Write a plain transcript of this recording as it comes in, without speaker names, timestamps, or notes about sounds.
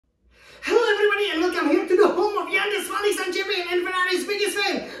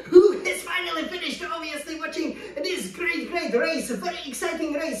great race, very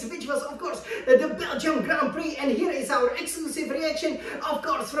exciting race, which was of course the Belgian Grand Prix. And here is our exclusive reaction, of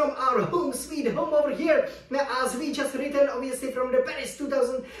course, from our home sweet home over here, as we just returned obviously from the Paris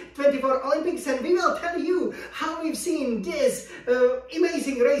 2024 Olympics, and we will tell you how we've seen this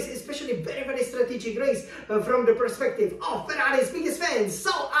amazing race, especially very strategic race from the perspective of Ferrari's biggest fans.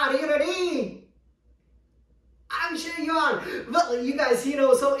 So are you ready? I'm sure you are. Well, you guys,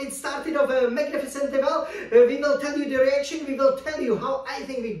 so it started off magnificently well. We will tell you the reaction. We will tell you how I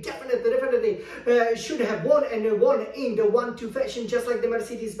think we definitely should have won, and won in the 1-2 fashion, just like the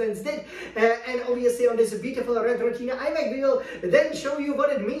Mercedes-Benz did. And obviously on this beautiful red Retina iMac, we will then show you what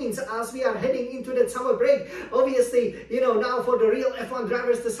it means as we are heading into that summer break. Obviously, now for the real F1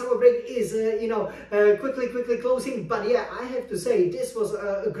 drivers, the summer break is, quickly closing. But yeah, I have to say, this was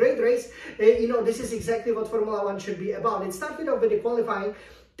a great race. This is exactly what Formula 1 should be about. It started off with the qualifying.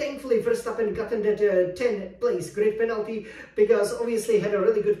 Thankfully, Verstappen gotten that 10th place grid penalty, because obviously had a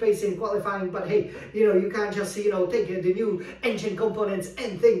really good pace in qualifying. But hey, you can't just take the new engine components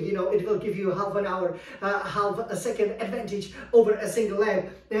and think it will give you half an hour, half a second advantage over a single lap,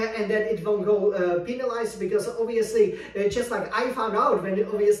 and then it won't go penalized. Because obviously, just like I found out when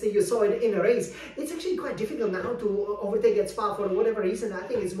obviously you saw it in a race, it's actually quite difficult now to overtake at Spa for whatever reason. I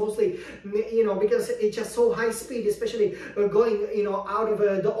think it's mostly because it's just so high speed, especially going out of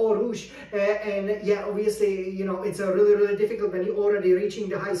the Eau Rouge, and yeah, obviously it's really difficult when you're already reaching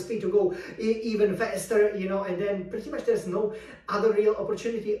the high speed to go even faster, and then pretty much there's no other real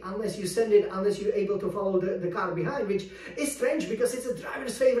opportunity unless you send it, unless you're able to follow the car behind, which is strange because it's a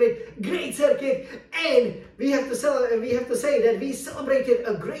driver's favorite, great circuit. And we have to say that we celebrated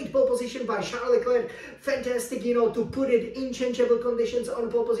a great pole position by Charles Leclerc. Fantastic, to put it in changeable conditions on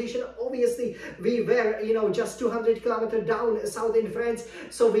pole position. Obviously we were just 200 kilometers down south in France,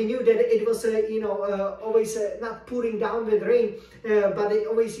 so we knew that it was always not pouring down with rain, but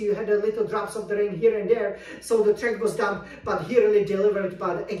always you had a little drops of the rain here and there, so the track was damp, but he really delivered.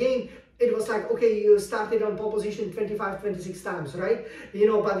 But again, it was like, okay, you started on pole position 25-26 times, right?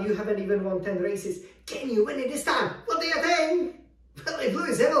 But you haven't even won 10 races. Can you win it this time? What do you think? Well, if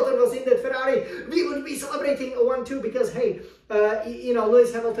Lewis Hamilton was in that Ferrari, we would be celebrating a 1-2, because hey,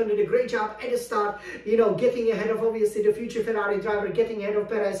 Lewis Hamilton did a great job at the start, getting ahead of obviously the future Ferrari driver, getting ahead of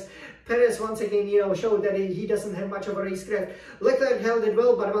Perez. Perez once again, showed that he doesn't have much of a racecraft. Leclerc held it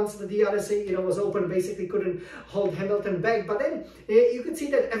well, but once the DRS, was open, basically couldn't hold Hamilton back. But then you could see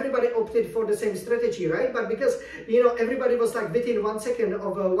that everybody opted for the same strategy, right? But because, everybody was like within 1 second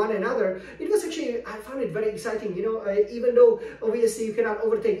of one another, it was actually, I found it very exciting, even though obviously you cannot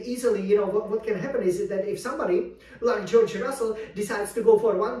overtake easily, what can happen is that if somebody like George Russell decides to go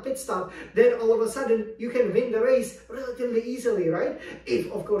for one pit stop, then all of a sudden you can win the race relatively easily, right?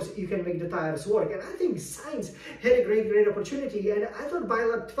 If, of course, you can make the tires work. And I think Sainz had a great opportunity, and I thought by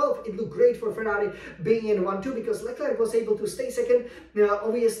lap 12 it looked great for Ferrari being in 1-2, because Leclerc was able to stay second.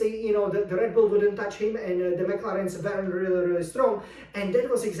 Obviously, the Red Bull wouldn't touch him, and the McLarens weren't really strong, and that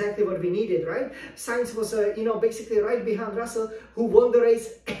was exactly what we needed, right? Sainz was basically right behind Russell, who won the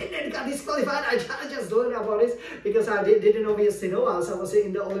race and then got disqualified. I just learned about this because I didn't obviously know, as I was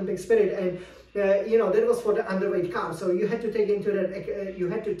in the Olympic spirit, and that was for the underweight car, so you had to take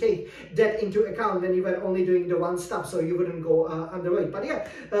that into account when you were only doing the one stop, so you wouldn't go underweight. But yeah,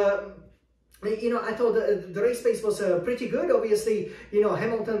 I thought the race pace was pretty good. Obviously,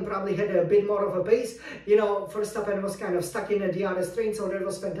 Hamilton probably had a bit more of a pace. Verstappen was kind of stuck in a DRS train, so that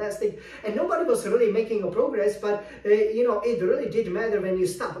was fantastic. And nobody was really making a progress, but, it really did matter when you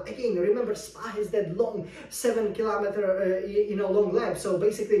stop. Again, remember, Spa has that long 7-kilometer, long lap. So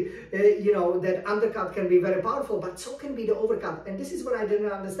basically, that undercut can be very powerful, but so can be the overcut. And this is what I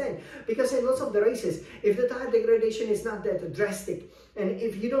didn't understand, because in lots of the races, if the tire degradation is not that drastic, and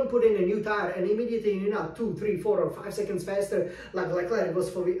if you don't put in a new tire and immediately you're not 2, 3, 4 or 5 seconds faster, like Leclerc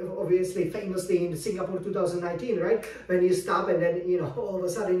was obviously famously in Singapore 2019, right? When you stop and then, all of a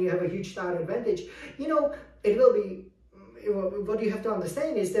sudden you have a huge tire advantage, it will be, what you have to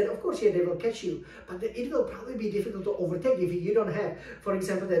understand is that, of course, yeah, they will catch you, but it will probably be difficult to overtake if you don't have, for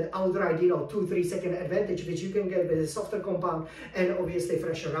example, that outright, 2-3 second advantage, which you can get with a softer compound and obviously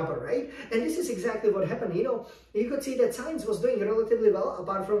fresher rubber, right? And this is exactly what happened. You could see that Sainz was doing relatively well,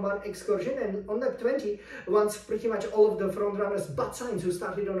 apart from one excursion, and on lap 20, once pretty much all of the front runners but Sainz, who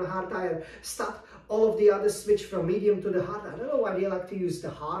started on a hard tire, stopped, all of the others switch from medium to the hard. I don't know why they like to use the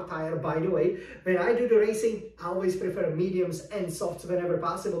hard tire, by the way. When I do the racing, I always prefer mediums and softs whenever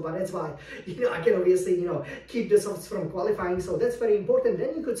possible, but that's why, I can obviously, keep the softs from qualifying, so that's very important.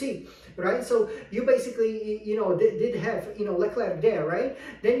 Then you could see, right, so you basically, did have, Leclerc there, right?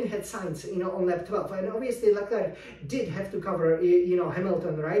 Then you had Sainz, on lap 12, and obviously Leclerc did have to cover,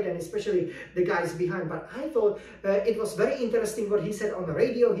 Hamilton, right, and especially the guys behind. But I thought it was very interesting what he said on the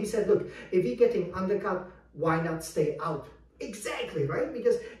radio. He said, look, if you're getting undercut, why not stay out? Exactly, right?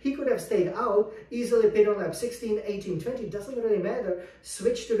 Because he could have stayed out, easily pit on lap 16, 18, 20, doesn't really matter,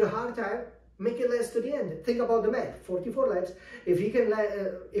 switch to the hard tire, make it last to the end. Think about the math, 44 laps. If you can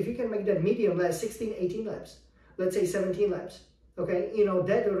make that medium last 16, 18 laps, let's say 17 laps, okay,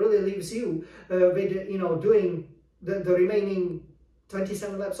 that really leaves you with, doing the remaining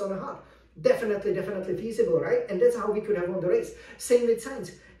 27 laps on the hard. Definitely feasible, right? And that's how we could have won the race. Same with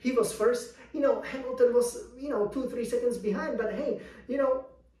Sainz. He was first, Hamilton was, 2-3 seconds behind, but hey,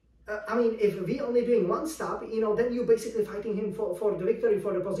 I mean, if we only doing one stop, then you're basically fighting him for the victory,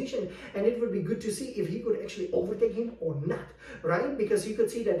 for the position, and it would be good to see if he could actually overtake him or not, right? Because you could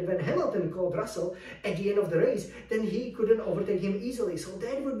see that when Hamilton called Russell at the end of the race, then he couldn't overtake him easily, so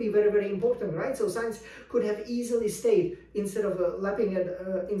that would be very important, right? So Sainz could have easily stayed instead of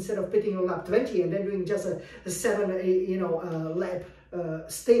instead of pitting on lap 20 and then doing just a 7 lap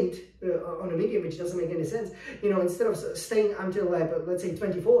stint on a medium, which doesn't make any sense. Instead of staying until lap, let's say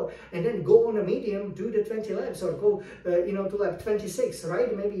 24, and then go on a medium, do the 20 laps, or go, to lap 26,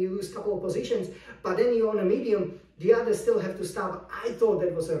 right? Maybe you lose a couple of positions, but then you're on a medium, the others still have to stop. I thought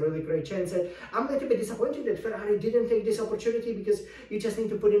that was a really great chance. And I'm a little bit disappointed that Ferrari didn't take this opportunity, because you just need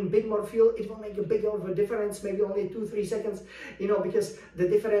to put in a bit more fuel. It will make a big of a difference, maybe only 2-3 seconds, because the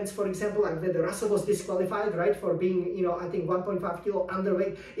difference, for example, like when the Russell was disqualified, right, for being, I think 1.5 kilo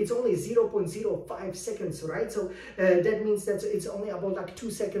underweight, it's only 0.05 seconds, right? So that means that it's only about like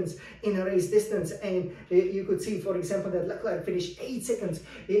 2 seconds in a race distance. And you could see, for example, that Leclerc finished 8 seconds,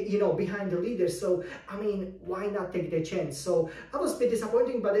 behind the leaders. So, I mean, why not take the chance? So I was a bit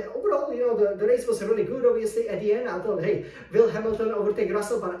disappointing, but overall, the race was really good. Obviously, at the end, I thought, hey, will Hamilton overtake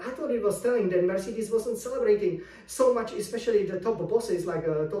Russell? But I thought it was telling that Mercedes wasn't celebrating so much, especially the top bosses like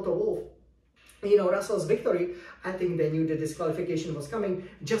Toto Wolff. Russell's victory. I think they knew the disqualification was coming.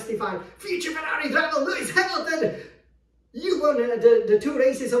 Justified. Future Ferrari driver Lewis Hamilton, you won the 2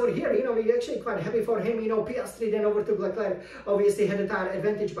 races over here. We're actually quite happy for him. Piastri then overtook Leclerc, obviously had a tire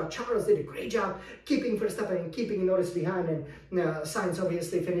advantage, but Charles did a great job keeping Verstappen and keeping Norris behind, and Sainz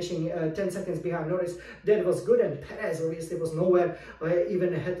obviously finishing 10 seconds behind Norris. That was good, and Perez obviously was nowhere,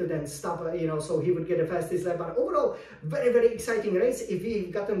 even had to then stop, so he would get the fastest lap. But overall, very exciting race. If we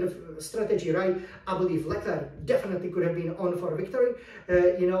gotten the strategy right, I believe Leclerc definitely could have been on for victory.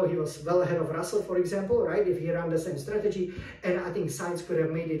 He was well ahead of Russell, for example, right, if he ran the same strategy. And I think Sainz could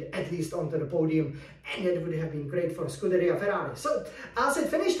have made it at least onto the podium, and it would have been great for Scuderia Ferrari. So as it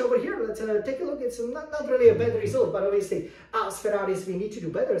finished over here, let's take a look. It's not really a bad result, but obviously as Ferraris we need to do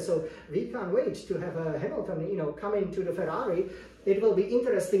better. So we can't wait to have Hamilton, come into the Ferrari. It will be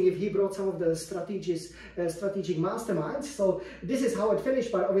interesting if he brought some of the strategic masterminds. So this is how it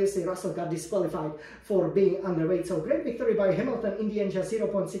finished, but obviously Russell got disqualified for being underweight. So great victory by Hamilton in the end, just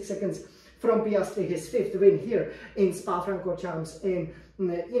 0.6 seconds from Piastri, his 5th win here in Spa-Francorchamps, and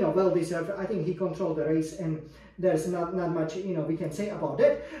well deserved. I think he controlled the race, and there's not much we can say about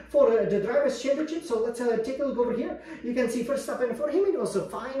that. For the drivers' championship, so let's take a look over here. You can see Verstappen, for him it was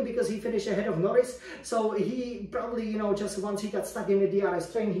fine because he finished ahead of Norris. So he probably just once he got stuck in the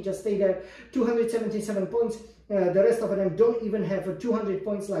DRS train, he just stayed there. 277 points. The rest of them don't even have 200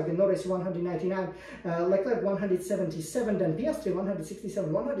 points, like Norris 199, Leclerc 177, then Piastri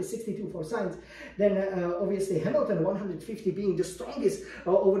 167, 162 for Sainz. Then obviously Hamilton 150, being the strongest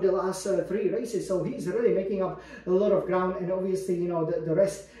over the last 3 races. So he's really making up a lot of ground, and obviously the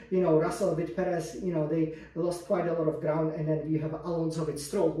rest, Russell with Perez, they lost quite a lot of ground, and then you have Alonso with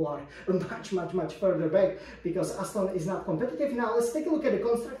Stroll, who are much further back because Aston is not competitive. Now let's take a look at the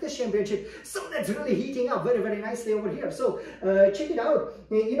Constructors' Championship. So that's really heating up very nicely over here. So check it out.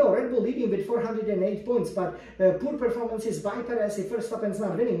 Red Bull leading with 408 points, but poor performances by Perez. If Verstappen's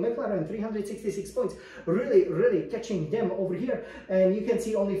not winning, McLaren 366 points, really catching them over here. And you can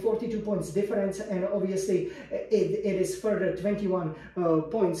see only 42 points difference, and obviously it is further 21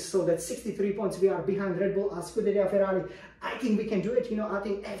 points points, so that's 63 points we are behind Red Bull, Scuderia Ferrari. I think we can do it, you know. I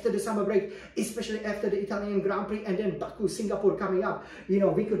think after the summer break, especially after the Italian Grand Prix and then Baku, Singapore coming up, you know,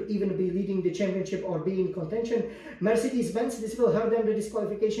 we could even be leading the championship or be in contention. Mercedes-Benz, this will hurt them, the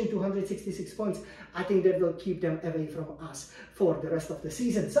disqualification, 266 points. I think that will keep them away from us for the rest of the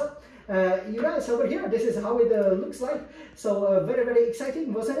season. So, you guys over here, this is how it looks like. So, very, very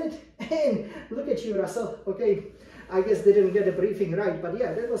exciting, wasn't it? And look at you, Russell. Okay, I guess they didn't get a briefing right, but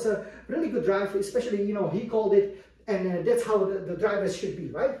yeah, that was a really good drive, especially, you know, he called it. And that's how the drivers should be,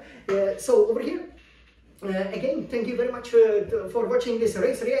 right? So over here, again, thank you very much for watching this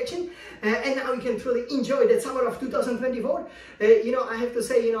race reaction. And now you can truly enjoy the summer of 2024. You know, I have to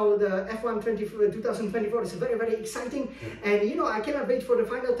say, you know, the F1 2024 is very, very exciting. And, you know, I cannot wait for the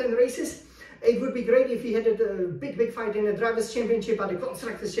final 10 races. It would be great if we had a big fight in the Drivers' Championship, but the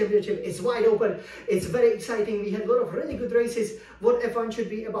Constructors' Championship is wide open. It's very exciting. We had a lot of really good races. What F1 should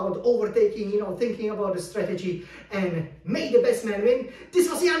be about, overtaking, you know, thinking about the strategy, and may the best man win. This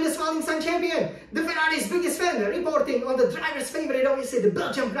was Jan, the Swaling champion, the Ferrari's biggest fan, reporting on the driver's favorite, obviously, the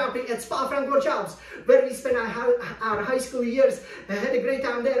Belgian Grand Prix at Spa-Francorchamps, where we spent our high school years. I had a great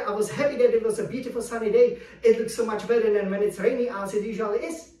time there. I was happy that it was a beautiful sunny day. It looks so much better than when it's rainy, as it usually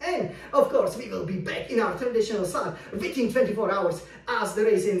is. And, of course, we will be back in our traditional slot within 24 hours as the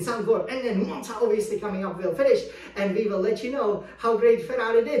race in Zandvoort and then Monza obviously coming up will finish, and we will let you know how great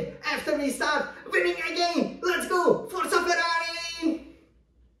Ferrari did after we start winning again. Let's go, Forza Ferrari!